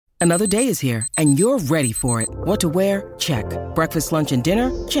Another day is here, and you're ready for it. What to wear? Check. Breakfast, lunch, and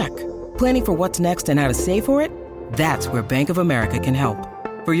dinner? Check. Planning for what's next and how to save for it? That's where Bank of America can help.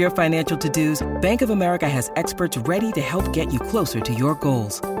 For your financial to-dos, Bank of America has experts ready to help get you closer to your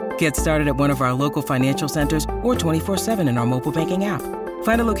goals. Get started at one of our local financial centers or 24/7 in our mobile banking app.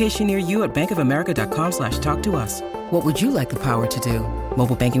 Find a location near you at bankofamerica.com/talktous. What would you like the power to do?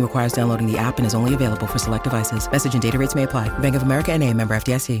 Mobile banking requires downloading the app and is only available for select devices. Message and data rates may apply. Bank of America N.A., member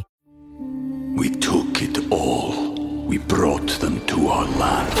FDIC. We took it all. We brought them to our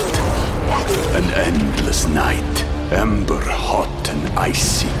land. An endless night, ember hot and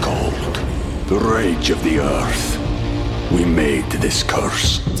icy cold. The rage of the earth. We made this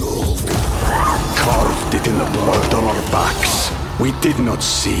curse. Carved it in the blood on our backs. We did not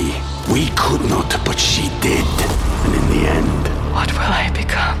see. We could not, but she did. And in the end... What will I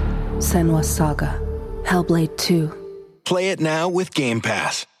become? Senua's Saga. Hellblade 2. Play it now with Game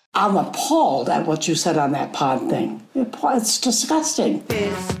Pass. I'm appalled at what you said on that pod thing. It's disgusting.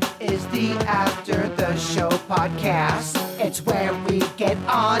 This is the After the Show podcast. It's where we get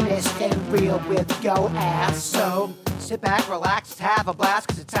honest and real with yo ass. So sit back, relax, have a blast,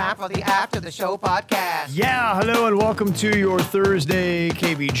 because it's time for the After the Show podcast. Yeah, hello and welcome to your Thursday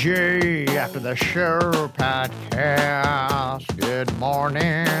KVJ After the Show podcast. Good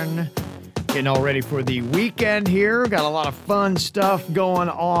morning. Getting all ready for the weekend here. Got a lot of fun stuff going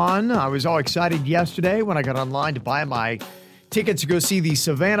on. I was all excited yesterday when I got online to buy my tickets to go see the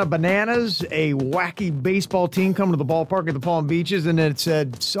Savannah Bananas, a wacky baseball team coming to the ballpark at the Palm Beaches, and then it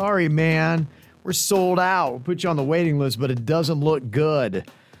said, sorry, man, we're sold out. We'll put you on the waiting list, but it doesn't look good.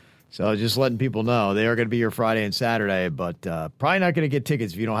 So just letting people know they are going to be here Friday and Saturday, but probably not going to get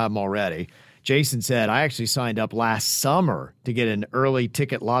tickets if you don't have them already. Jason said, I actually signed up last summer to get an early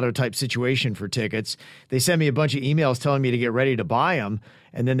ticket lotto type situation for tickets. They sent me a bunch of emails telling me to get ready to buy them.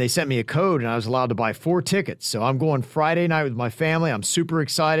 And then they sent me a code and I was allowed to buy 4 tickets. So I'm going Friday night with my family. I'm super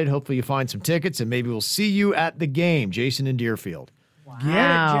excited. Hopefully you find some tickets and maybe we'll see you at the game. Jason in Deerfield. Wow. Get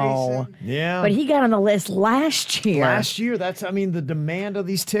it, Jason. Yeah. But he got on the list last year. The demand of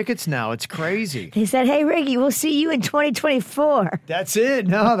these tickets now. It's crazy. They said, hey, Ricky, we'll see you in 2024. That's it.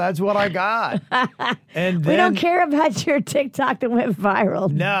 No, that's what I got. And we don't care about your TikTok that went viral.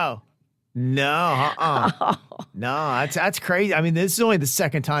 No, No, that's crazy. I mean, this is only the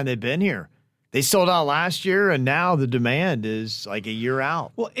second time they've been here. They sold out last year, and now the demand is like a year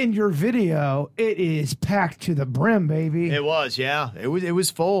out. Well, in your video, it is packed to the brim, baby. It was, yeah. It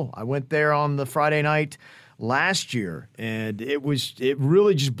was full. I went there on the Friday night last year, and it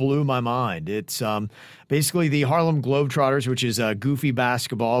really just blew my mind. It's basically the Harlem Globetrotters, which is goofy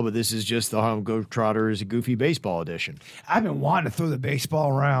basketball, but this is just the Harlem Globetrotters goofy baseball edition. I've been wanting to throw the baseball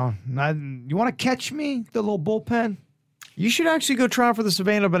around. You want to catch me, the little bullpen? You should actually go try for the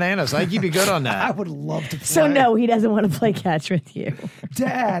Savannah Bananas. I think you'd be good on that. I would love to play. So, no, he doesn't want to play catch with you.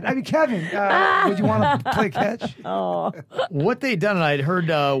 Kevin, would you want to play catch? Oh. What they done, and I'd heard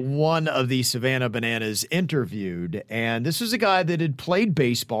one of the Savannah Bananas interviewed, and this was a guy that had played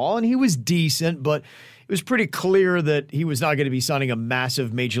baseball, and he was decent, but it was pretty clear that he was not going to be signing a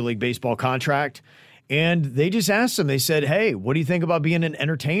massive Major League Baseball contract. And they just asked him, they said, hey, what do you think about being an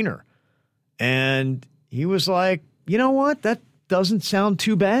entertainer? And he was like, you know what? That doesn't sound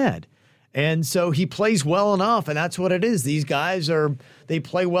too bad. And so he plays well enough, and that's what it is. These guys they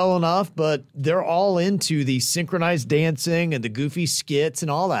play well enough, but they're all into the synchronized dancing and the goofy skits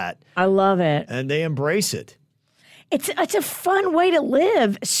and all that. I love it. And they embrace it. It's a fun way to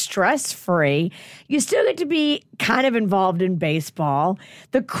live, stress-free. You still get to be kind of involved in baseball.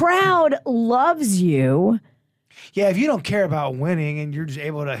 The crowd loves you. Yeah, if you don't care about winning and you're just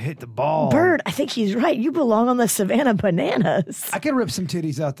able to hit the ball. Bird, I think he's right. You belong on the Savannah Bananas. I can rip some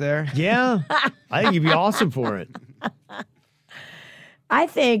titties out there. Yeah, I think you'd be awesome for it. I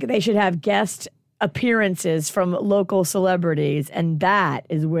think they should have guest appearances from local celebrities, and that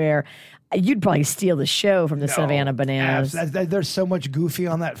is where you'd probably steal the show from the Savannah Bananas. There's so much goofy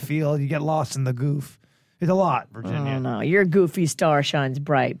on that field. You get lost in the goof. It's a lot, Virginia. Oh, no. Your goofy star shines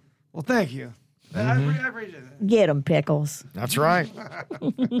bright. Well, thank you. I appreciate that. Get them, Pickles. That's right.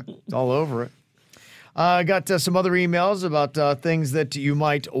 It's all over it. I got some other emails about things that you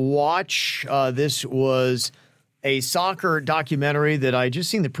might watch. This was a soccer documentary that I just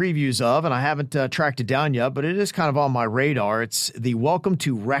seen the previews of, and I haven't tracked it down yet, but it is kind of on my radar. It's the Welcome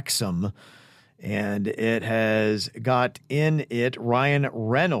to Wrexham, and it has got in it Ryan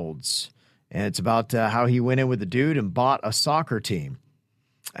Reynolds, and it's about how he went in with a dude and bought a soccer team.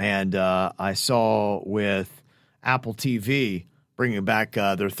 And I saw with Apple TV bringing back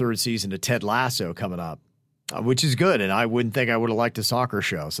their third season of Ted Lasso coming up. which is good. And I wouldn't think I would have liked a soccer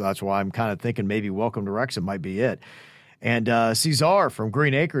show. So that's why I'm kind of thinking maybe Welcome to Wrexham might be it. And Cesar from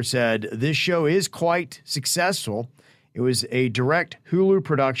Green Acre said, this show is quite successful. It was a direct Hulu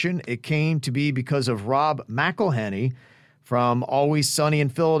production. It came to be because of Rob McElhenney from Always Sunny in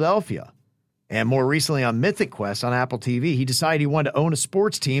Philadelphia. And more recently on Mythic Quest on Apple TV, he decided he wanted to own a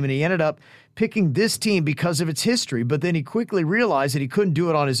sports team, and he ended up picking this team because of its history. But then he quickly realized that he couldn't do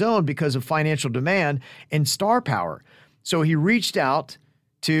it on his own because of financial demand and star power. So he reached out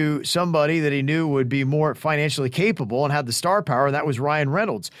to somebody that he knew would be more financially capable and had the star power, and that was Ryan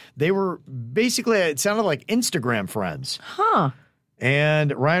Reynolds. They were basically, it sounded like Instagram friends. Huh.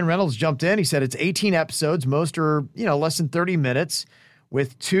 And Ryan Reynolds jumped in. He said it's 18 episodes. Most are, less than 30 minutes,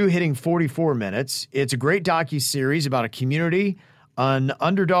 with 2 hitting 44 minutes. It's a great docuseries about a community, an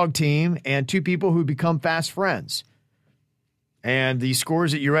underdog team, and 2 people who become fast friends. And the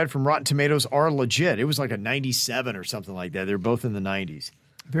scores that you read from Rotten Tomatoes are legit. It was like a 97 or something like that. They're both in the 90s.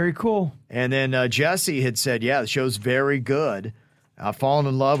 Very cool. And then Jesse had said, the show's very good. Fallen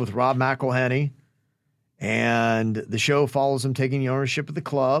in love with Rob McElhenney. And the show follows him taking the ownership of the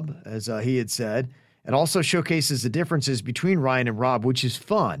club, as he had said. It also showcases the differences between Ryan and Rob, which is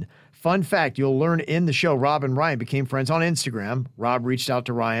fun. Fun fact, you'll learn in the show, Rob and Ryan became friends on Instagram. Rob reached out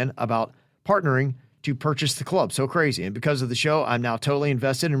to Ryan about partnering to purchase the club. So crazy. And because of the show, I'm now totally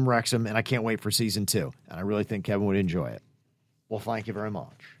invested in Wrexham, and I can't wait for season 2. And I really think Kevin would enjoy it. Well, thank you very much.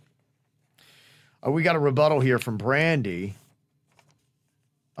 We got a rebuttal here from Brandy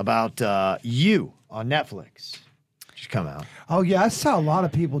about You on Netflix. Just come out. Oh, yeah. I saw a lot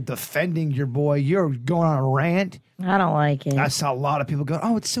of people defending your boy. You're going on a rant. I don't like it. I saw a lot of people go,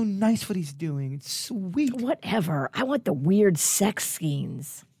 oh, it's so nice what he's doing. It's sweet. Whatever. I want the weird sex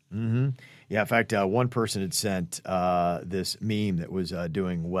scenes. Mm-hmm. Yeah, in fact, one person had sent this meme that was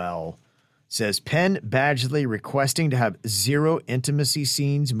doing well. Says, Penn Badgley requesting to have 0 intimacy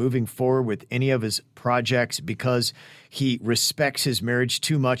scenes moving forward with any of his projects because he respects his marriage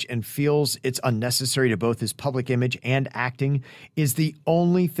too much and feels it's unnecessary to both his public image and acting is the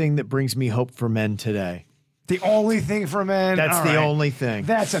only thing that brings me hope for men today. The only thing for men? That's all the right. only thing.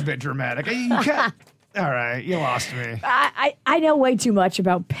 That's a bit dramatic. You can't. All right, you lost me. I know way too much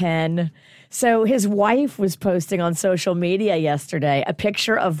about Penn. So his wife was posting on social media yesterday a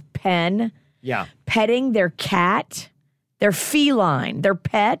picture of Penn petting their cat, their feline, their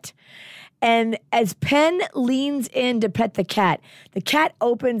pet. And as Penn leans in to pet the cat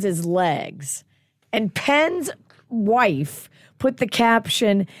opens his legs. And Penn's wife put the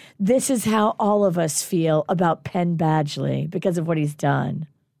caption, "This is how all of us feel about Penn Badgley because of what he's done."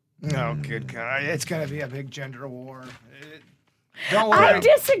 Oh, good God. It's going to be a big gender war. Don't worry. I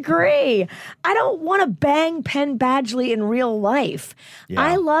disagree. I don't want to bang Penn Badgley in real life. Yeah.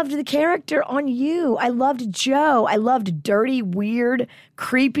 I loved the character on You. I loved Joe. I loved dirty, weird,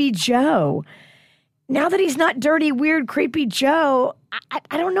 creepy Joe. Now that he's not dirty, weird, creepy Joe,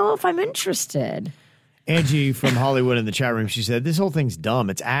 I don't know if I'm interested. Angie from Hollywood in the chat room, she said, this whole thing's dumb.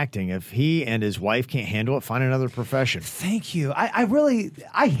 It's acting. If he and his wife can't handle it, find another profession. Thank you. I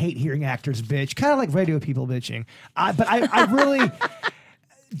hate hearing actors bitch, kind of like radio people bitching. But I really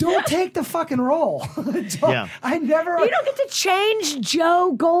don't take the fucking role. I never. You don't get to change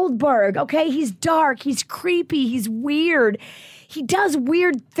Joe Goldberg, okay? He's dark. He's creepy. He's weird. He does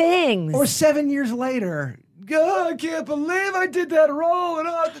weird things. Or 7 years later. God, I can't believe I did that role. And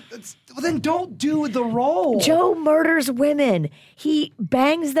well, then don't do the role. Joe murders women. He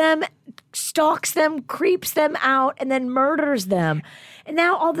bangs them, stalks them, creeps them out, and then murders them. And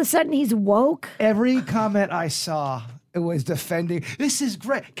now all of a sudden he's woke. Every comment I saw, it was defending. This is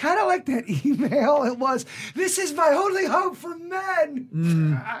great. Kind of like that email. It was, this is my only hope for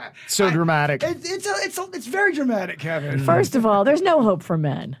men. So dramatic. It's very dramatic, Kevin. First of all, there's no hope for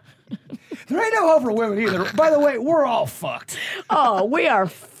men. There ain't no hope for women either. By the way, we're all fucked. Oh, we are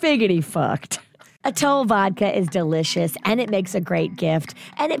figgity fucked. Atoll vodka is delicious, and it makes a great gift,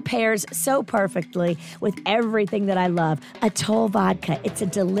 and it pairs so perfectly with everything that I love. Atoll vodka, it's a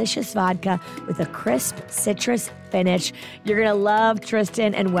delicious vodka with a crisp citrus finish. You're going to love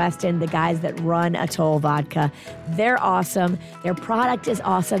Tristan and Weston, the guys that run Atoll vodka. They're awesome. Their product is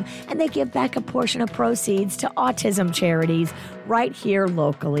awesome, and they give back a portion of proceeds to autism charities right here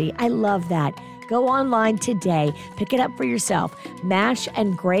locally. I love that. Go online today. Pick it up for yourself.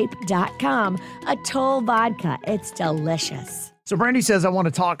 mashandgrape.com. Atoll vodka. It's delicious. So Brandy says, I want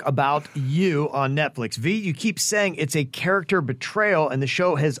to talk about You on Netflix. V, you keep saying it's a character betrayal and the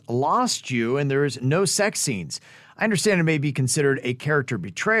show has lost you and there's no sex scenes. I understand it may be considered a character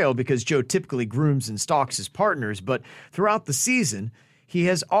betrayal because Joe typically grooms and stalks his partners, but throughout the season, he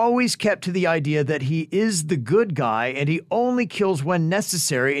has always kept to the idea that he is the good guy and he only kills when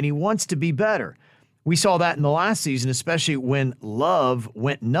necessary and he wants to be better. We saw that in the last season, especially when Love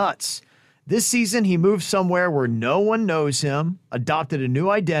went nuts. This season, he moved somewhere where no one knows him, adopted a new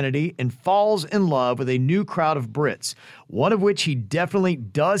identity, and falls in love with a new crowd of Brits, one of which he definitely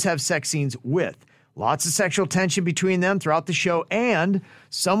does have sex scenes with. Lots of sexual tension between them throughout the show, and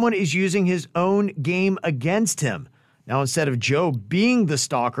someone is using his own game against him. Now, instead of Joe being the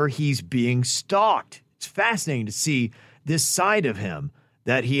stalker, he's being stalked. It's fascinating to see this side of him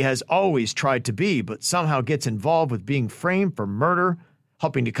that he has always tried to be, but somehow gets involved with being framed for murder,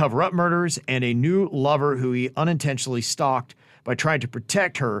 helping to cover up murders, and a new lover who he unintentionally stalked by trying to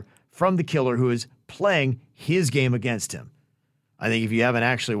protect her from the killer who is playing his game against him. I think if you haven't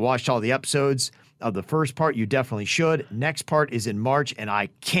actually watched all the episodes of the first part, you definitely should. Next part is in March, and I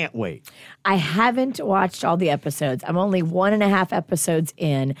can't wait. I haven't watched all the episodes. I'm only 1.5 episodes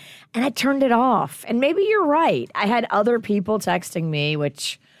in, and I turned it off. And maybe you're right. I had other people texting me,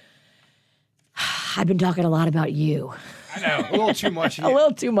 which I've been talking a lot about you. I know, a little too much. A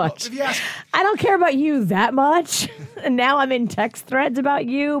little too much. Well, if you ask- I don't care about you that much. And now I'm in text threads about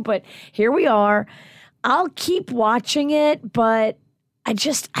you, but here we are. I'll keep watching it, but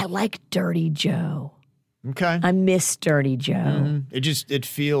I like Dirty Joe. Okay. I miss Dirty Joe. Mm-hmm. It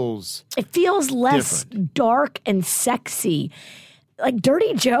feels less different. dark and sexy. Like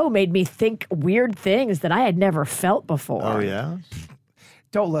Dirty Joe made me think weird things that I had never felt before. Oh, yeah?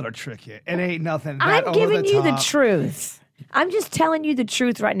 Don't let her trick you. It ain't nothing. That I'm giving you the top. truth. I'm just telling you the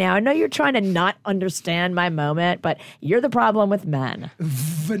truth right now. I know you're trying to not understand my moment, but you're the problem with men.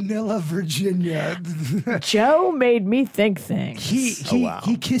 Vanilla Virginia. Joe made me think things. He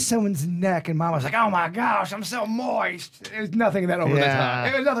kissed someone's neck, and Mom was like, "Oh my gosh, I'm so moist." It was nothing that over the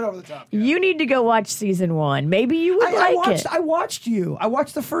top. It was nothing over the top. You need to go watch season 1. Maybe you would like it. I watched you. I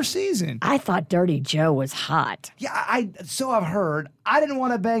watched the first season. I thought Dirty Joe was hot. Yeah, so I've heard. I didn't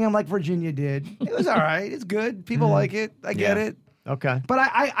want to bang him like Virginia did. It was all right. It's good. People like it. I get it. Okay. But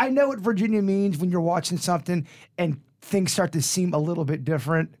I know what Virginia means when you're watching something and things start to seem a little bit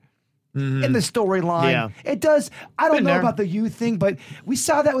different in the storyline. Yeah. It does. I don't Been know there. about the youth thing, but we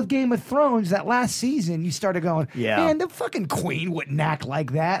saw that with Game of Thrones that last season. You started going, man, the fucking queen wouldn't act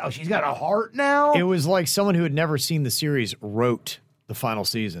like that. Oh, she's got a heart now. It was like someone who had never seen the series wrote the final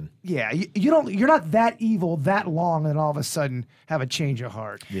season. Yeah, you're not that evil that long and all of a sudden have a change of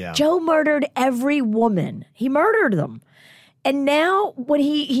heart. Yeah. Joe murdered every woman. He murdered them. And now when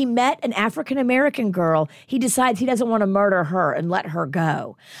he met an African-American girl, he decides he doesn't want to murder her and let her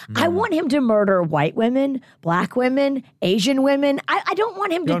go. I want him to murder white women, black women, Asian women. I don't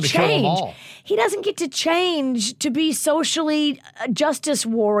want him to want him to kill them change. all. He doesn't get to change to be socially justice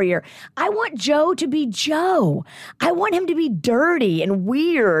warrior. I want Joe to be Joe. I want him to be dirty and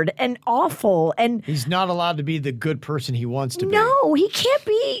weird and awful. And He's not allowed to be the good person he wants to be. no, he can't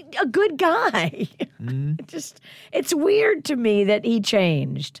be a good guy. It's weird to me that he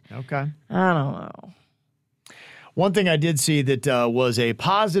changed. Okay. I don't know. One thing I did see that was a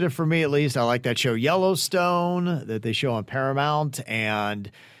positive for me, at least, I like that show Yellowstone that they show on Paramount, and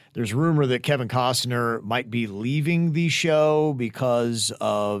there's rumor that Kevin Costner might be leaving the show because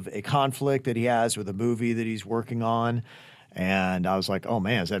of a conflict that he has with a movie that he's working on. And I was like, oh,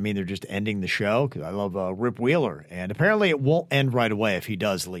 man, does that mean they're just ending the show? Because I love Rip Wheeler. And apparently it won't end right away if he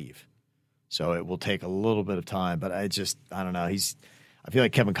does leave. So it will take a little bit of time. But I don't know. I feel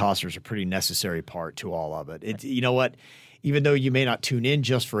like Kevin Costner's a pretty necessary part to all of it. You know what? Even though you may not tune in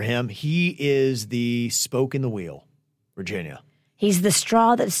just for him, he is the spoke in the wheel, Virginia. He's the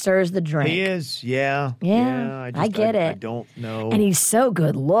straw that stirs the drink. He is, yeah. Yeah, I get it. I don't know. And he's so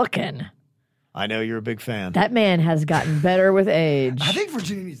good looking. I know you're a big fan. That man has gotten better with age. I think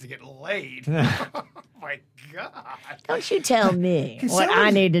Virginia needs to get laid. Oh my God. Don't you tell me what someone- I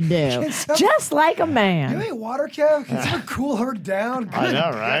need to do. Just like a You man. ain't water, Kev? Can someone cool her down? I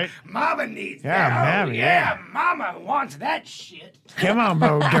know, right? Mama needs Yeah, that. Mama, yeah. Mama wants that shit. Come on,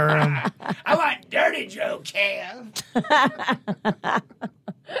 Bo Durham. I want Dirty Joe, Kev.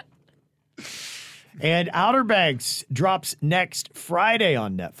 And Outer Banks drops next Friday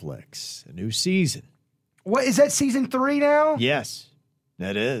on Netflix. A new season. What is that, season 3 now? Yes,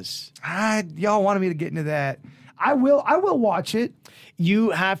 that is. Y'all wanted me to get into that. I will watch it.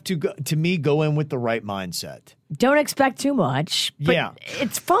 You have to go in with the right mindset. Don't expect too much. But Yeah.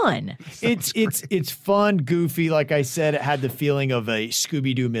 it's fun. It's fun, goofy. Like I said, it had the feeling of a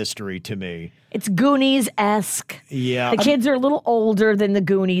Scooby-Doo mystery to me. It's Goonies-esque. Yeah. The kids are a little older than the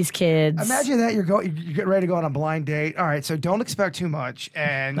Goonies kids. Imagine that you're getting ready to go on a blind date. All right, so don't expect too much.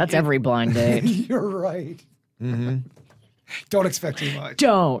 And That's every blind date. You're right. Mm-hmm. Don't expect too much.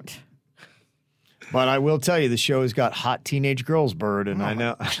 Don't. But I will tell you, the show has got hot teenage girls, Bird, and I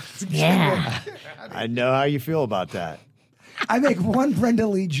know, Yeah. I know how you feel about that. I make one Brenda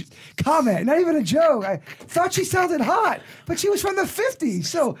Lee comment, not even a joke. I thought she sounded hot, but she was from the 50s.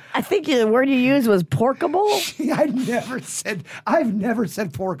 So I think the word you used was porkable. I've never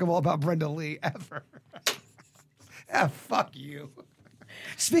said porkable about Brenda Lee ever. Fuck you.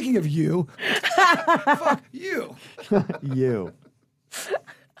 Speaking of you, fuck you. You.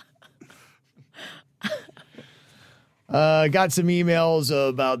 Got some emails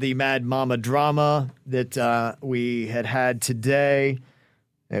about the Mad Mama drama that we had today.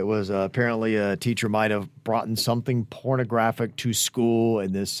 It was apparently a teacher might have brought in something pornographic to school,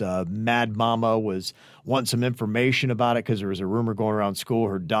 and this Mad Mama was wanting some information about it because there was a rumor going around school.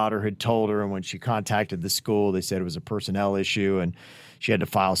 Her daughter had told her, and when she contacted the school, they said it was a personnel issue, and she had to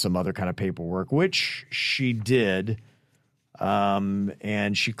file some other kind of paperwork, which she did,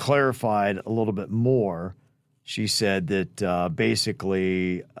 and she clarified a little bit more. She said that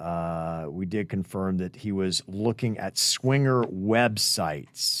basically we did confirm that he was looking at swinger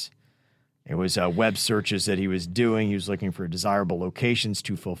websites. It was web searches that he was doing. He was looking for desirable locations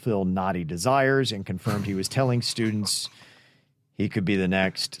to fulfill naughty desires, and confirmed he was telling students he could be the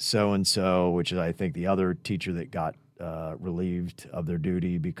next so-and-so, which is, I think, the other teacher that got relieved of their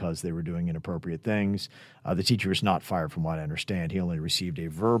duty because they were doing inappropriate things. The teacher was not fired, from what I understand. He only received a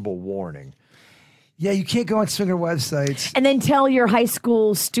verbal warning. Yeah, you can't go on swinger websites. And then tell your high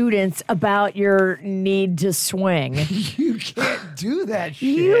school students about your need to swing. You can't do that shit.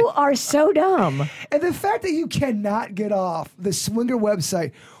 You are so dumb. And the fact that you cannot get off the swinger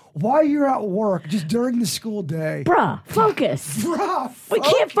website while you're at work, just during the school day. Bruh, focus. Bruh, We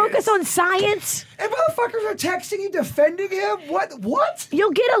can't focus on science. And motherfuckers are texting you, defending him? What?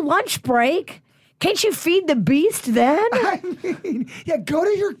 You'll get a lunch break. Can't you feed the beast then? I mean, yeah, go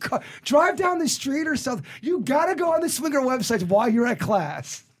to your car, drive down the street or something. You got to go on the swinger websites while you're at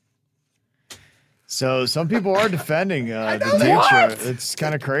class. So some people are defending the What? teacher. It's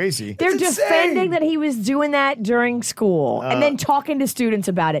kind of crazy. They're It's insane. defending that he was doing that during school and then talking to students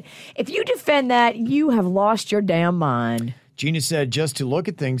about it. If you defend that, you have lost your damn mind. Gina said, just to look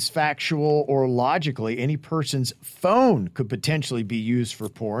at things factual or logically, any person's phone could potentially be used for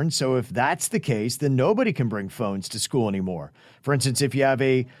porn. So if that's the case, then nobody can bring phones to school anymore. For instance, if you have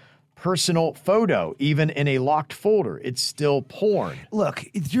a personal photo, even in a locked folder, it's still porn. Look,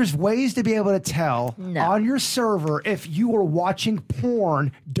 there's ways to be able to tell on your server if you are watching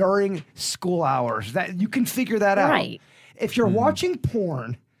porn during school hours. That you can figure that out. Right. If you're watching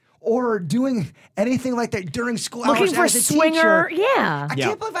porn or doing anything like that during school hours Looking for as a swinger, teacher, yeah. I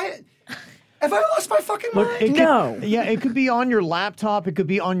can't believe have I lost my fucking mind? It could be on your laptop. It could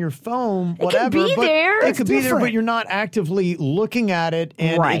be on your phone. Whatever. be there. It could be there, different. but you're not actively looking at it,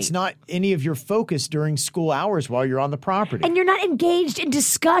 and Right. it's not any of your focus during school hours while you're on the property. And you're not engaged in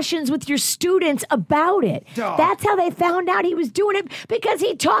discussions with your students about it. Duh. That's how they found out he was doing it, because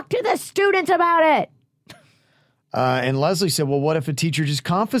he talked to the students about it. And Leslie said, well, what if a teacher just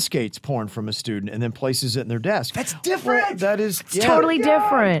confiscates porn from a student and then places it in their desk? That's different. Well, that is Totally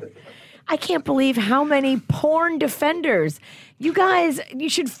different. I can't believe how many porn defenders. You guys, you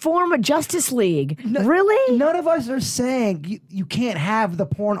should form a Justice League. Really? None of us are saying you can't have the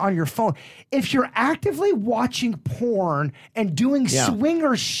porn on your phone. If you're actively watching porn and doing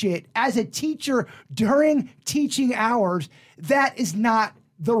swinger shit as a teacher during teaching hours, that is not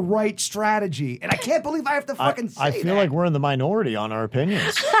the right strategy. And I can't believe I have to fucking say I feel like we're in the minority on our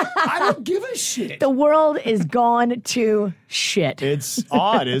opinions. I don't give a shit. The world is gone to shit. It's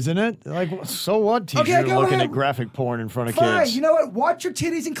odd, isn't it? Like, so what, teacher? Okay, go looking ahead. at graphic porn in front of Fine, kids. you know what? Watch your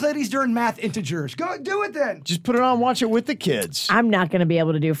titties and clitties during math integers. Go do it then. Just put it on, watch it with the kids. I'm not going to be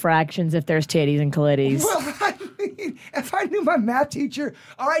able to do fractions if there's titties and clitties. Well, I mean, if I knew my math teacher,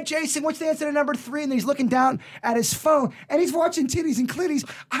 all right, Jason, what's the answer to number 3? And he's looking down at his phone and he's watching titties and clitties.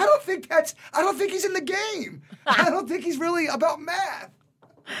 I don't think he's in the game. I don't think he's really about math.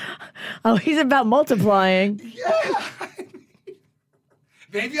 Oh, he's about multiplying. Yeah.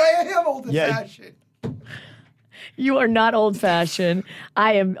 Maybe I am old-fashioned. You are not old-fashioned.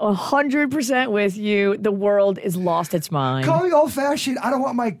 I am 100% with you. The world is lost its mind. Call me old-fashioned. I don't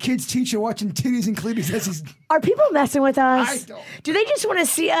want my kid's teacher watching titties and clitties as he's... Are people messing with us? I don't. Do they just want to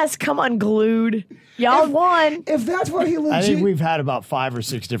see us come unglued? Y'all won. If that's what he legit... I think we've had about 5 or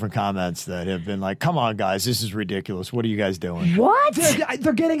 6 different comments that have been like, come on, guys, this is ridiculous. What are you guys doing? What?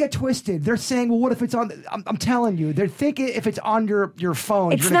 They're getting it twisted. They're saying, well, what if it's on... I'm telling you. They're thinking if it's on your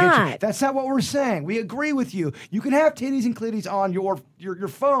phone. It's you're gonna not. That's not what we're saying. We agree with you. You can can have titties and clitties on your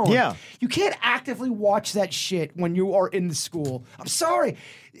phone. Yeah. You can't actively watch that shit when you are in the school. I'm sorry.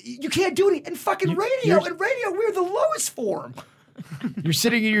 You can't do it in fucking radio. In radio, we're the lowest form. You're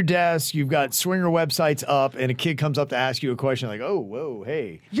sitting at your desk, you've got swinger websites up, and a kid comes up to ask you a question like, oh, whoa,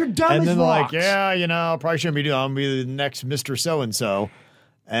 hey. You're dumb and as then rocks. like, yeah, probably shouldn't be doing I'm going to be the next Mr. So-and-so.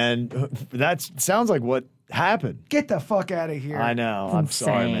 And that sounds like what happened. Get the fuck out of here. I know. I'm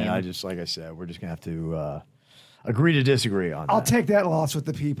sorry, man. Like I said, we're just going to have to agree to disagree on that. I'll take that loss with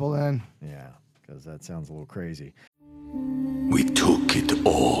the people then. Yeah, because that sounds a little crazy. We took it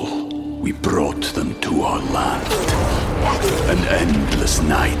all. We brought them to our land. An endless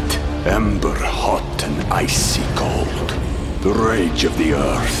night, ember hot and icy cold. The rage of the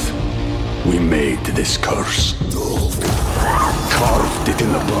earth. We made this curse. Carved it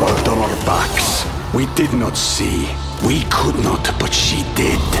in the blood on our backs. We did not see. We could not, but she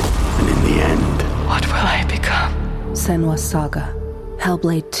did. And in the end, What will I become? Senwa Saga.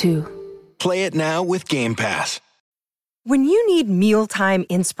 Hellblade 2. Play it now with Game Pass. When you need mealtime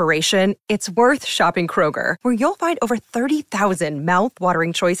inspiration, it's worth shopping Kroger, where you'll find over 30,000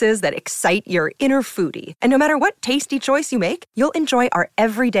 mouth-watering choices that excite your inner foodie. And no matter what tasty choice you make, you'll enjoy our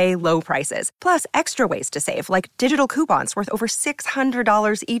everyday low prices, plus extra ways to save, like digital coupons worth over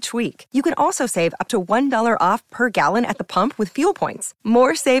 $600 each week. You can also save up to $1 off per gallon at the pump with fuel points.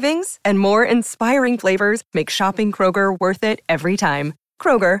 More savings and more inspiring flavors make shopping Kroger worth it every time.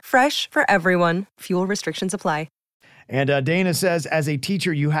 Kroger, fresh for everyone. Fuel restrictions apply. And Dana says, as a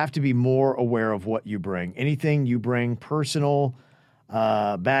teacher, you have to be more aware of what you bring. Anything you bring, personal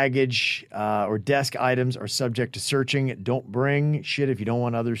baggage or desk items are subject to searching. Don't bring shit if you don't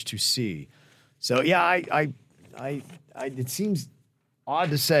want others to see. So, yeah, I it seems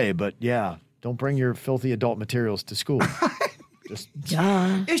odd to say, but yeah, don't bring your filthy adult materials to school.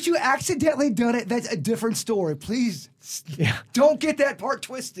 If you accidentally done it, that's a different story. Please don't get that part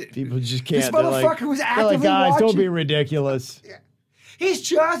twisted. People just can't. This motherfucker was actively guys, watching. don't be ridiculous. Yeah. He's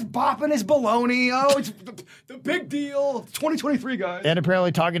just bopping his baloney. Oh, it's the big deal. It's 2023, guys. And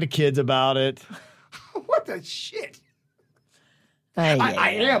apparently talking to kids about it. What the shit?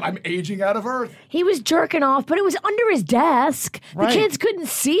 I am. I'm aging out of Earth. He was jerking off, but it was under his desk. Right. The kids couldn't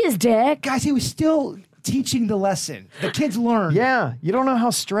see his dick. Guys, he was still teaching the lesson. The kids learned. Yeah, you don't know how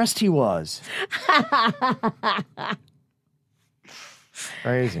stressed he was.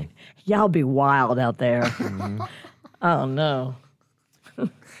 Crazy. Y'all be wild out there. Mm-hmm. Oh, no.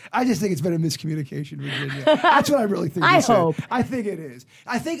 I just think it's been a miscommunication, Virginia. That's what I really think. I hope. I think it is.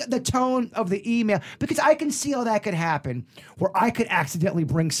 I think the tone of the email, because I can see how that could happen, where I could accidentally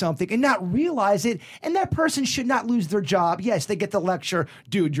bring something and not realize it, and that person should not lose their job. Yes, they get the lecture,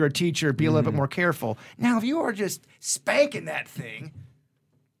 dude, you're a teacher, be a little bit more careful. Now, if you are just spanking that thing,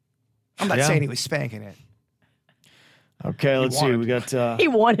 I'm not saying he was spanking it. Okay, let's see. We got He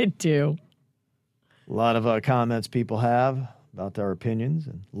wanted to. a lot of comments people have about their opinions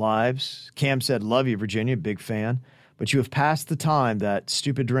and lives. Cam said, love you, Virginia, big fan. But you have passed the time that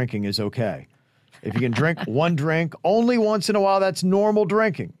stupid drinking is okay. If you can drink one drink only once in a while, that's normal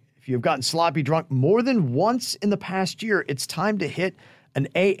drinking. If you have gotten sloppy drunk more than once in the past year, it's time to hit an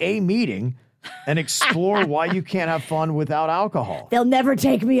AA meeting and explore why you can't have fun without alcohol. They'll never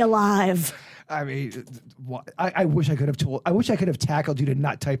take me alive. I mean, I wish I could have tackled you to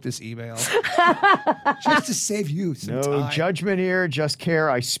not type this email. Just to save you some time. No judgment here, just care.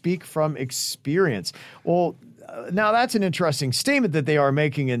 I speak from experience. Well, now that's an interesting statement that they are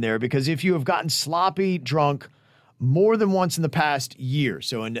making in there, because if you have gotten sloppy drunk more than once in the past year,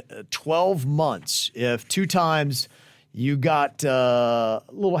 so in 12 months, if 2 times you got a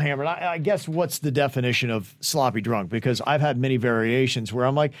little hammered. I guess what's the definition of sloppy drunk? Because I've had many variations where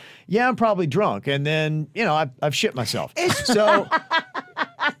I'm like, yeah, I'm probably drunk. And then, I've shit myself. So,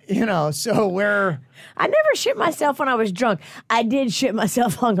 so where... I never shit myself when I was drunk. I did shit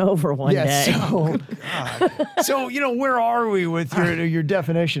myself hungover one day. So, where are we with your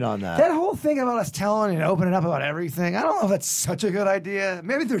definition on that? That whole thing about us telling and opening up about everything, I don't know if that's such a good idea.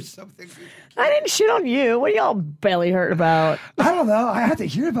 Maybe there's something... I didn't shit on you. What are y'all belly hurt about? I don't know. I had to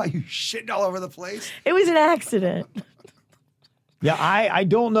hear about you shitting all over the place. It was an accident. Yeah, I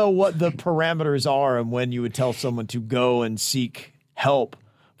don't know what the parameters are and when you would tell someone to go and seek help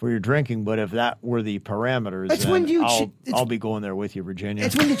for your drinking, but if that were the parameters, it's then when you I'll be going there with you, Virginia.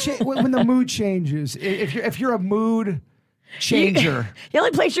 It's when the mood changes. If you're a mood changer. The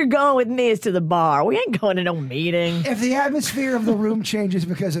only place you're going with me is to the bar. We ain't going to no meeting. If the atmosphere of the room changes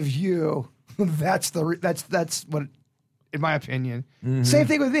because of you, that's what, in my opinion. Mm-hmm. Same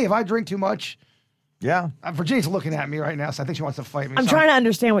thing with me. If I drink too much, Virginia's looking at me right now, so I think she wants to fight me. I'm trying to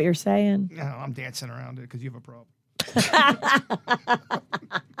understand what you're saying. I'm dancing around it because you have a problem.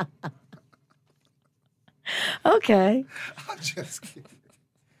 Okay. I'm just kidding.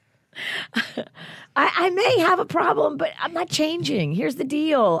 I may have a problem, but I'm not changing. Here's the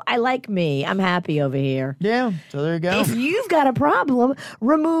deal. I like me. I'm happy over here. Yeah, so there you go. If you've got a problem,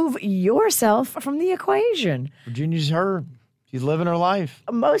 remove yourself from the equation. Virginia's her. She's living her life.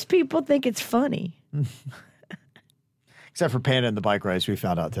 Most people think it's funny. Except for Panda and the bike race we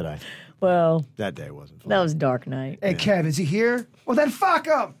found out today. Well, that day wasn't fun. That was a dark night. Hey, Kev, is he here? Well, then fuck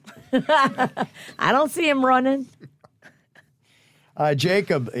him. I don't see him running.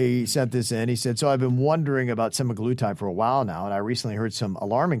 Jacob, he sent this in. He said, so I've been wondering about semaglutide for a while now, and I recently heard some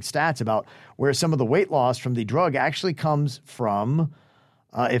alarming stats about where some of the weight loss from the drug actually comes from.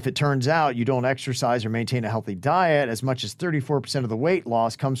 If it turns out you don't exercise or maintain a healthy diet, as much as 34% of the weight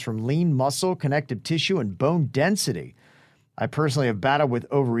loss comes from lean muscle, connective tissue, and bone density. I personally have battled with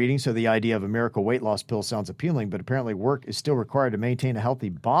overeating, so the idea of a miracle weight loss pill sounds appealing, but apparently work is still required to maintain a healthy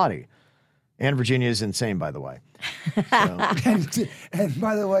body. And Virginia is insane, by the way. So. and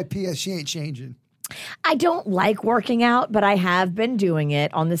by the way, P.S., she ain't changing. I don't like working out, but I have been doing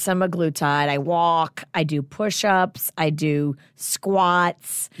it on the semaglutide. I walk, I do push-ups, I do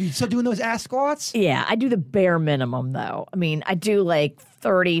squats. You still doing those ass squats? Yeah, I do the bare minimum, though. I mean, I do like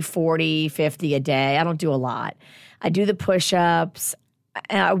 30, 40, 50 a day. I don't do a lot. I do the push-ups,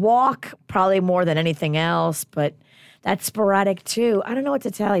 and I walk probably more than anything else, but that's sporadic, too. I don't know what to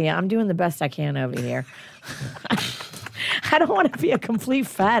tell you. I'm doing the best I can over here. I don't want to be a complete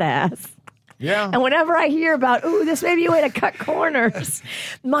fat ass. Yeah. And whenever I hear about, ooh, this may be a way to cut corners,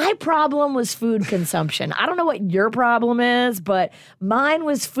 my problem was food consumption. I don't know what your problem is, but mine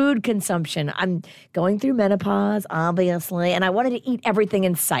was food consumption. I'm going through menopause, obviously, and I wanted to eat everything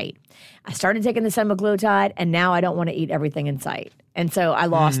in sight. I started taking the semaglutide, and now I don't want to eat everything in sight. And so I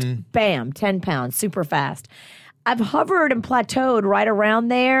lost, bam, 10 pounds super fast. I've hovered and plateaued right around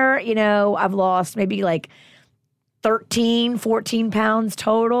there. You know, I've lost maybe like 13, 14 pounds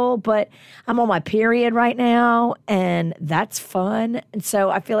total, but I'm on my period right now, and that's fun. And so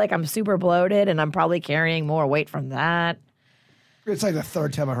I feel like I'm super bloated, and I'm probably carrying more weight from that. It's like the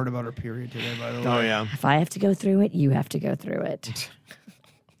third time I heard about her period today, by the way. Oh, yeah. If I have to go through it, you have to go through it.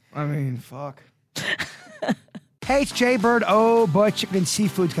 I mean, fuck. Hey, it's Jay Bird. Oh, but Chicken and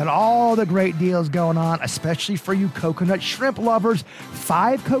Seafood's got all the great deals going on, especially for you coconut shrimp lovers.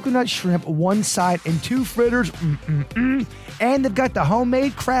 5 coconut shrimp, 1 side, and 2 fritters. And they've got the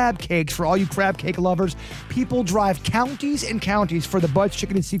homemade crab cakes for all you crab cake lovers. People drive counties and counties for the Bud's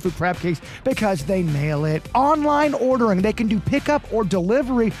Chicken and Seafood crab cakes because they nail it. Online ordering, they can do pickup or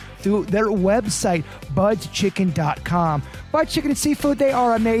delivery through their website, budschicken.com. Bud's Chicken and Seafood, they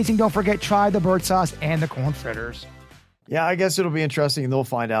are amazing. Don't forget, try the bird sauce and the corn fritters. Yeah, I guess it'll be interesting, and they'll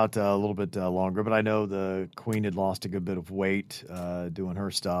find out a little bit longer. But I know the Queen had lost a good bit of weight doing her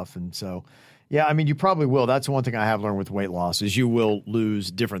stuff, and so, yeah, I mean, you probably will. That's one thing I have learned with weight loss is you will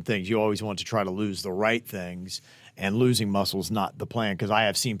lose different things. You always want to try to lose the right things, and losing muscle is not the plan, because I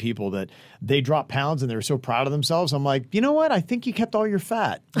have seen people that they drop pounds and they're so proud of themselves. I'm like, you know what? I think you kept all your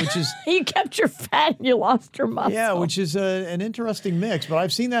fat, which is you kept your fat and you lost your muscle. Yeah, which is an interesting mix, but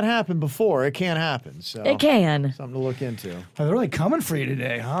I've seen that happen before. It can happen. So it can. Something to look into. They're really coming for you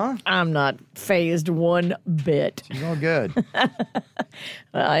today, huh? I'm not phased one bit. She's all good.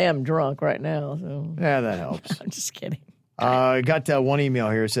 I am drunk right now, so yeah, that helps. I'm just kidding. I got one email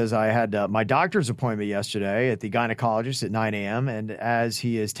here. It says, I had my doctor's appointment yesterday at the gynecologist at 9 a.m. And as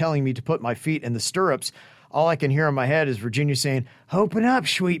he is telling me to put my feet in the stirrups, all I can hear in my head is Virginia saying, open up,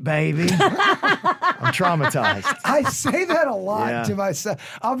 sweet baby. I'm traumatized. I say that a lot to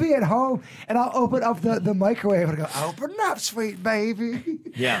myself. I'll be at home and I'll open up the microwave and go, open up, sweet baby.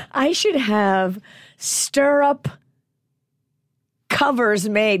 Yeah. I should have stirrup covers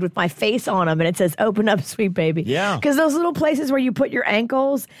made with my face on them, and it says open up, sweet baby. Yeah. Because those little places where you put your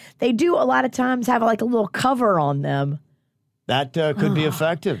ankles, they do a lot of times have like a little cover on them. That could be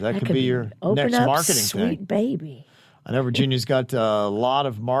effective. That could be your next marketing sweet thing. Baby. I know Virginia's got a lot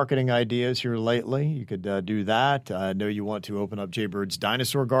of marketing ideas here lately. You could do that. I know you want to open up Jay Bird's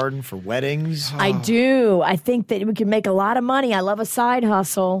Dinosaur Garden for weddings. I do. I think that we can make a lot of money. I love a side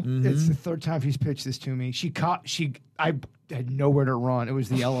hustle. Mm-hmm. It's the third time he's pitched this to me. I had nowhere to run. It was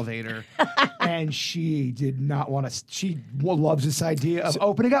the elevator. And she did not want to. She loves this idea of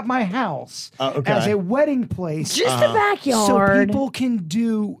opening up my house as a wedding place. Just the backyard. So people can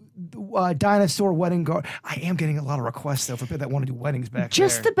do dinosaur wedding garden. I am getting a lot of requests, though, for people that want to do weddings back there.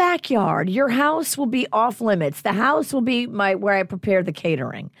 Just the backyard. Your house will be off limits. The house will be where I prepare the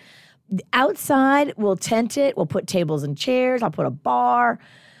catering. Outside, we'll tent it. We'll put tables and chairs. I'll put a bar.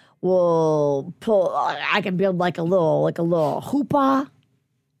 will pull. I can build like a little hoopah.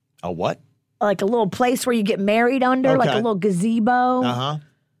 A what? Like a little place where you get married under, like a little gazebo. Uh-huh.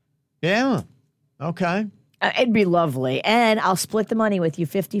 Yeah. Okay. It'd be lovely. And I'll split the money with you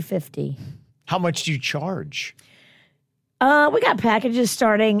 50-50. How much do you charge? We got packages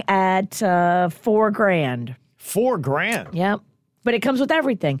starting at $4,000. $4,000? Yep. But it comes with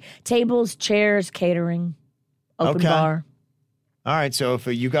everything. Tables, chairs, catering, open bar. All right. So if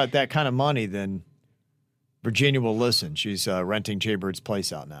you got that kind of money, then Virginia will listen. She's renting Jaybird's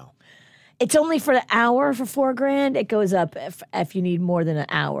place out now. It's only for the hour for $4,000. It goes up if you need more than an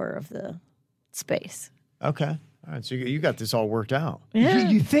hour of the space. Okay. All right. So you got this all worked out. Yeah.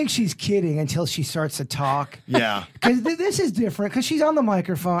 You think she's kidding until she starts to talk. Yeah. Because this is different because she's on the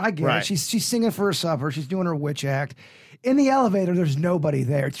microphone. I get Right. it. She's singing for her supper. She's doing her witch act. In the elevator, there's nobody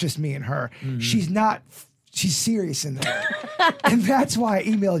there. It's just me and her. Mm-hmm. She's serious in there. And that's why I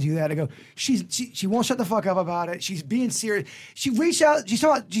emailed you that. I go, she won't shut the fuck up about it. She's being serious. She reached out.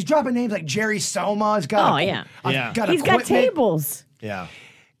 She's dropping names like Jerry Soma's got. Yeah. He's got tables. Yeah.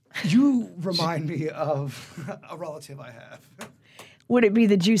 You remind me of a relative I have. Would it be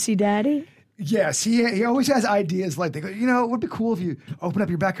the Juicy Daddy? Yes, he always has ideas like, they go, it would be cool if you open up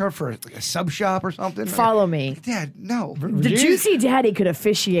your backyard for a sub shop or something. Follow me. Dad, no. The Juicy Daddy could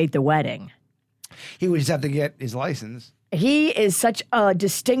officiate the wedding. He would just have to get his license. He is such a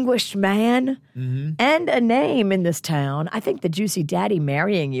distinguished man and a name in this town. I think the Juicy Daddy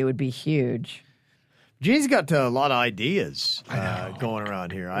marrying you would be huge. Jean's got a lot of ideas going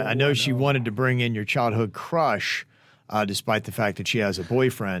around here. I know she wanted to bring in your childhood crush, despite the fact that she has a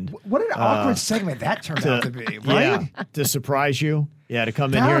boyfriend. What an awkward segment that turned out to be, right? Yeah, to surprise you. Yeah, to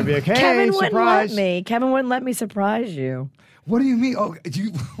come in here and be like, hey, Kevin surprise. wouldn't let me. Kevin wouldn't let me surprise you. What do you mean? Oh,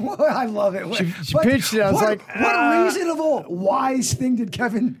 I love it. She pitched it. I was like, what reasonable, wise thing did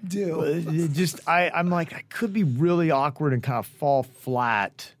Kevin do? I'm like, that could be really awkward and kind of fall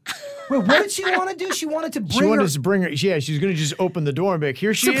flat. Wait, what did she want to do? She wanted to bring She wanted to bring her. Yeah, she was going to just open the door and be like,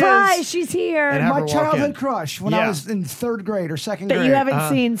 here she is. Surprise, she's here. And have her My walk childhood in. crush when I was in third grade or second grade. That you haven't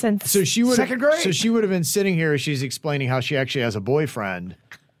seen since second grade. So she would have been sitting here as she's explaining how she actually has a boyfriend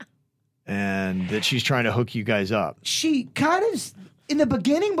and that she's trying to hook you guys up. She kind of, in the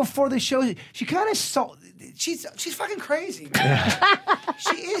beginning before the show, she kind of saw. She's fucking crazy, man.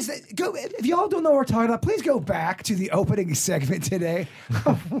 She is. If y'all don't know what we're talking about, please go back to the opening segment today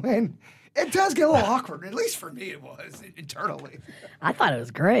when it does get a little awkward. At least for me, it was internally. I thought it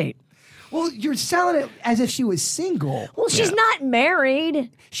was great. Well, you're selling it as if she was single. Well, she's not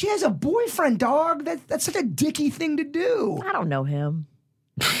married. She has a boyfriend, dog. That's such a dicky thing to do. I don't know him.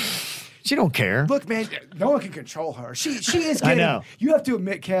 She don't care. Look, man, no one can control her. She is getting. I know. You have to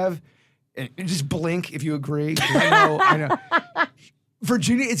admit, Kev, and just blink if you agree. I know.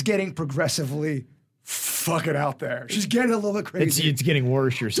 Virginia is getting progressively fucking out there. She's getting a little bit crazy. It's getting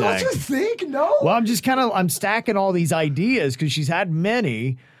worse, you're saying. Don't you think? No? Well, I'm stacking all these ideas because she's had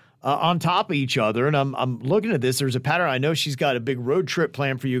many on top of each other, and I'm looking at this. There's a pattern. I know she's got a big road trip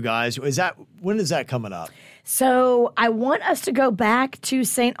planned for you guys. When is that coming up? So I want us to go back to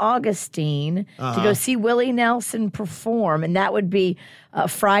St. Augustine to go see Willie Nelson perform, and that would be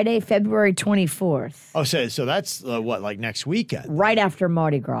Friday, February 24th. Oh, so that's like next weekend? Right after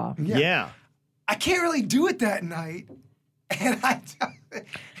Mardi Gras. Yeah. I can't really do it that night.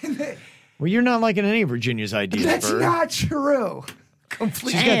 Well, you're not liking any of Virginia's ideas, That's Bird. not true.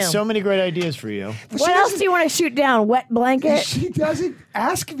 Completely. She's got so many great ideas for you. What else do you want to shoot down? Wet blanket? She doesn't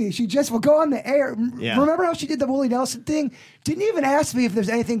ask me. She just will go on the air. Yeah. Remember how she did the Willie Nelson thing? Didn't even ask me if there's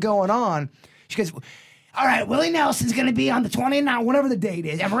anything going on. She goes, all right, Willie Nelson's going to be on the 29th, whatever the date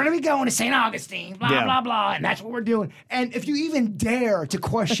is, and we're going to be going to St. Augustine, blah, blah, blah, and that's what we're doing. And if you even dare to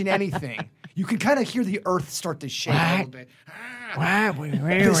question anything, you can kind of hear the earth start to shake a little bit.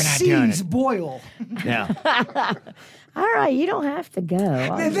 The seas boil. Yeah. All right, you don't have to go.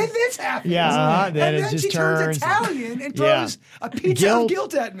 And then this happens. Yeah, then and it then just she turns turns. Italian and throws a pizza of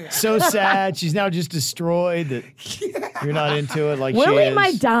guilt at me. So sad. She's now just destroyed that you're not into it like she Willie is.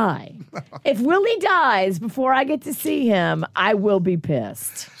 might die. If Willie dies before I get to see him, I will be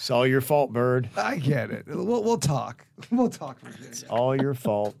pissed. It's all your fault, Bird. I get it. We'll talk. We'll talk. It's all your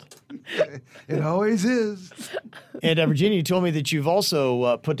fault. It always is. And Virginia, you told me that you've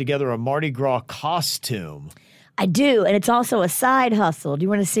also put together a Mardi Gras costume. I do, and it's also a side hustle. Do you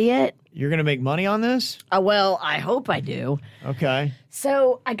want to see it? You're going to make money on this? Well, I hope I do. Okay.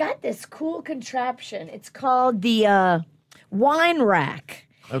 So I got this cool contraption. It's called the wine rack.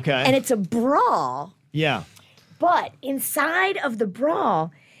 Okay. And it's a bra. Yeah. But inside of the bra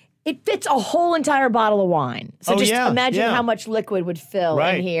It fits a whole entire bottle of wine. So just imagine how much liquid would fill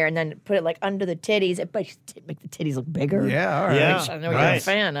in here and then put it like under the titties. It makes the titties look bigger. Yeah, all right. Yeah, which I know you're a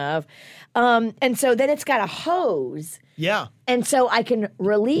fan of. And so then it's got a hose. Yeah. And so I can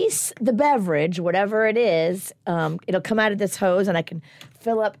release the beverage, whatever it is. It'll come out of this hose and I can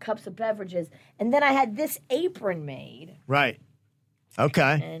fill up cups of beverages. And then I had this apron made. Right.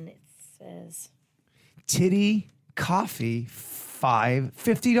 Okay. And it says Titty coffee, $50.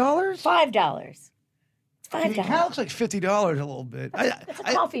 $5. It's $5. It kind of looks like $50 a little bit. It's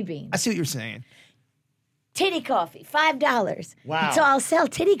a coffee bean. I see what you're saying. Titty coffee, $5. Wow. And so I'll sell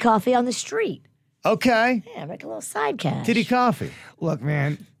titty coffee on the street. Okay. Yeah, make a little side cash. Titty coffee. Look,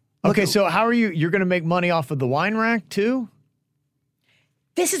 man. Okay, so how are you? You're going to make money off of the wine rack too?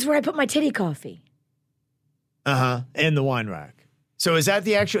 This is where I put my titty coffee. And the wine rack. So is that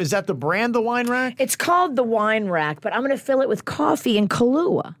the brand, the wine rack? It's called the wine rack, but I'm going to fill it with coffee and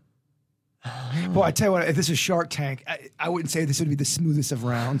Kahlua. Boy, I tell you what, if this is Shark Tank, I wouldn't say this would be the smoothest of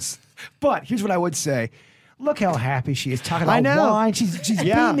rounds. But here's what I would say. Look how happy she is talking about wine. She's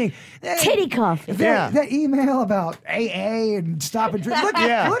beaming. Titty coffee. That email about AA and stop and drink.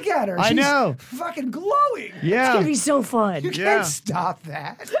 Look at her. I know. Fucking glowing. Yeah. It's going to be so fun. You can't stop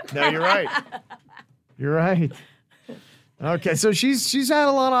that. No, you're right. You're right. Okay, so she's had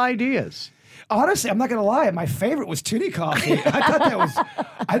a lot of ideas. Honestly, I'm not gonna lie. My favorite was titty coffee. I thought that was.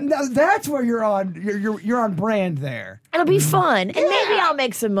 That's where you're on. You're on brand there. It'll be fun, and maybe I'll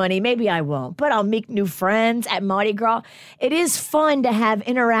make some money. Maybe I won't, but I'll make new friends at Mardi Gras. It is fun to have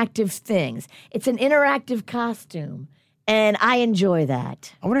interactive things. It's an interactive costume, and I enjoy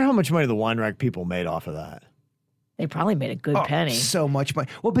that. I wonder how much money the wine rack people made off of that. They probably made a good penny. So much money.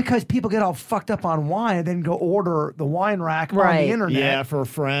 Well, because people get all fucked up on wine and then go order the wine rack on the internet. Yeah, for a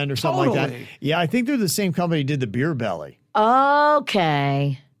friend or something like that. Yeah, I think they're the same company who did the beer belly.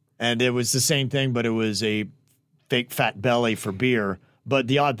 Okay. And it was the same thing, but it was a fake fat belly for beer. But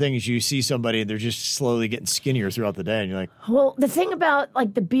the odd thing is you see somebody and they're just slowly getting skinnier throughout the day. And you're like, well, the thing about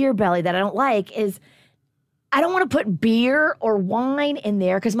like the beer belly that I don't like is I don't want to put beer or wine in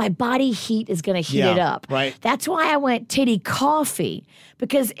there because my body heat is going to heat it up. Right. That's why I went titty coffee,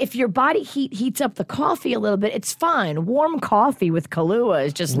 because if your body heat heats up the coffee a little bit, it's fine. Warm coffee with Kahlua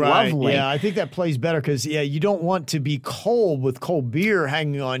is just lovely. Yeah, I think that plays better because, you don't want to be cold with cold beer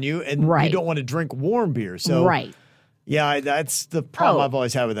hanging on you, and you don't want to drink warm beer. So, yeah, that's the problem I've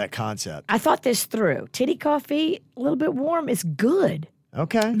always had with that concept. I thought this through. Titty coffee, a little bit warm, is good.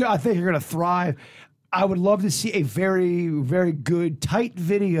 Okay. No, I think you're going to thrive. I would love to see a very, very good, tight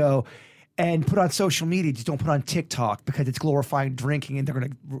video and put on social media. Just don't put on TikTok because it's glorifying drinking, and they're gonna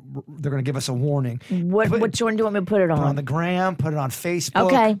give us a warning. Which one do you want me to put it on? Put it on the gram. Put it on Facebook.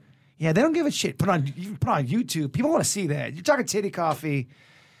 Okay. Yeah, they don't give a shit. Put it on YouTube. People want to see that. You're talking titty coffee.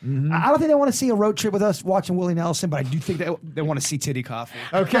 Mm-hmm. I don't think they want to see a road trip with us watching Willie Nelson, but I do think they want to see titty coffee.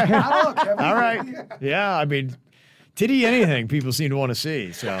 Okay. All right. Yeah, I mean, titty anything people seem to want to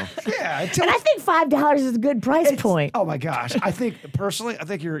see. So yeah, and I think $5 is a good price point. Oh my gosh, I think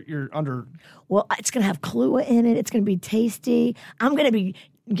you're under. Well, it's gonna have Kahlua in it. It's gonna be tasty. I'm gonna be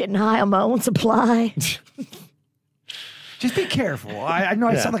getting high on my own supply. Just be careful. I know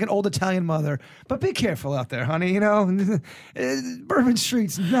I sound like an old Italian mother, but be careful out there, honey. You know, Bourbon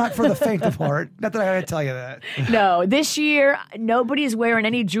Street's not for the faint of heart. Not that I gotta tell you that. No, this year nobody's wearing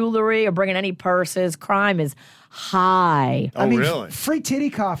any jewelry or bringing any purses. Crime is high. Oh, really? Free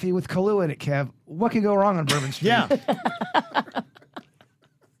titty coffee with Kahlua in it, Kev. What can go wrong on Bourbon Street? Yeah.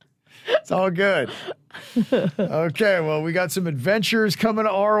 It's all good. Okay, well, we got some adventures coming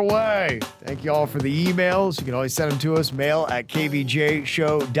our way. Thank you all for the emails. You can always send them to us,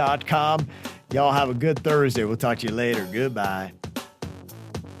 mail@kvjshow.com. Y'all have a good Thursday. We'll talk to you later. Goodbye.